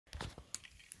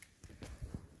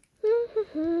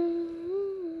Wait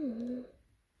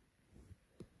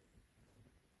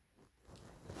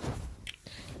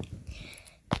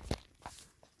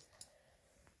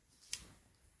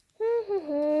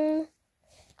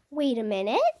a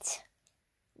minute.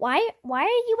 Why are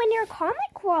you in your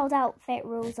Comic World outfit,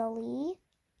 Rosalie?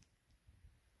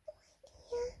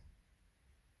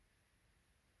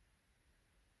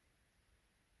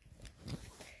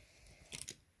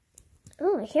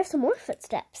 Oh, I hear some more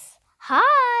footsteps.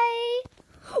 Hi!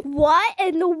 What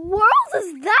in the world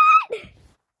is that?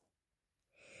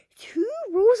 2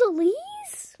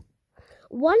 Rosalies?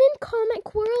 One in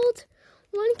Comic World,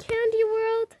 one Candy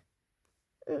World.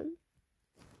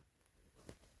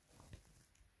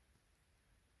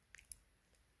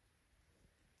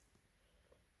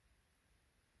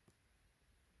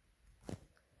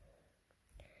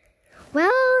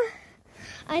 Well,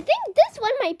 I think this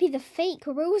one might be the fake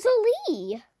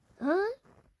Rosalie. Huh?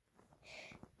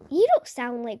 You don't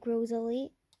sound like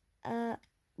Rosalie.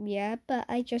 Yeah, but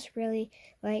I just really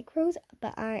like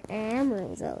but I am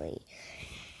Rosalie.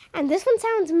 And this one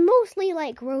sounds mostly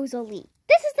like Rosalie.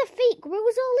 This is the fake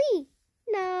Rosalie.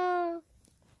 No.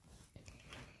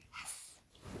 Yes.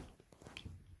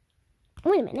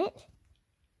 Wait a minute.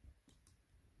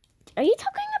 Are you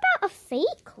talking about a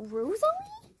fake Rosalie?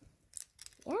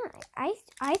 Yeah, I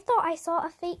thought I saw a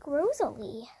fake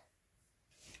Rosalie.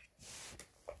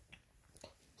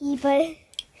 But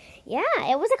yeah,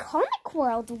 it was a Comic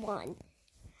World one.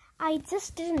 I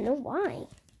just didn't know why.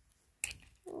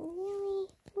 Really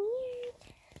weird.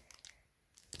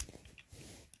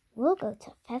 We'll go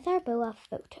to Feather Boa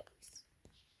Photos.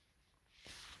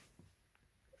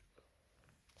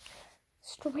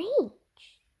 Strange.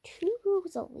 2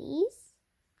 Rosalies.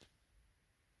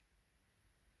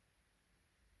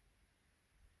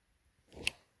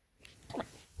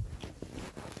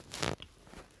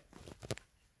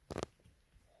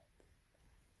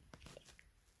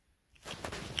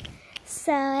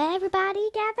 So everybody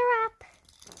gather up.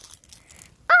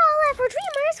 All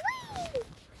everdreamerz, wee!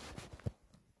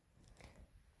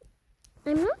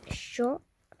 I'm not sure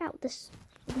about this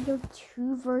weird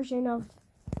 2 version of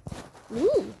me,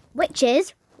 which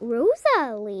is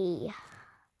Rosalie.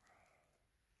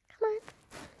 Come on.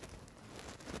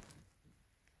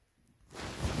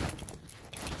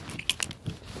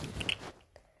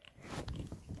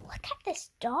 Look at this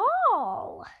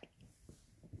doll.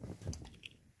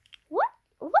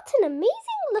 What an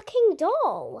amazing looking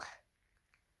doll.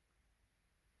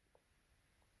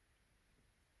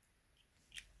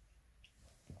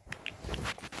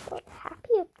 I'm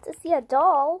happy to see a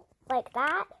doll like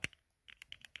that.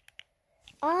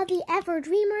 All the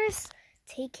everdreamerz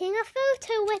taking a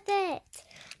photo with it.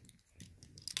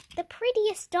 The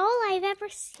prettiest doll I've ever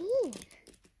seen.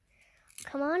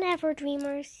 Come on,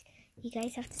 everdreamerz. You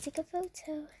guys have to take a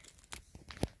photo.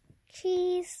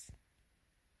 Cheese.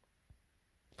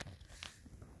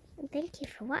 And thank you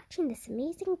for watching this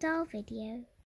amazing doll video.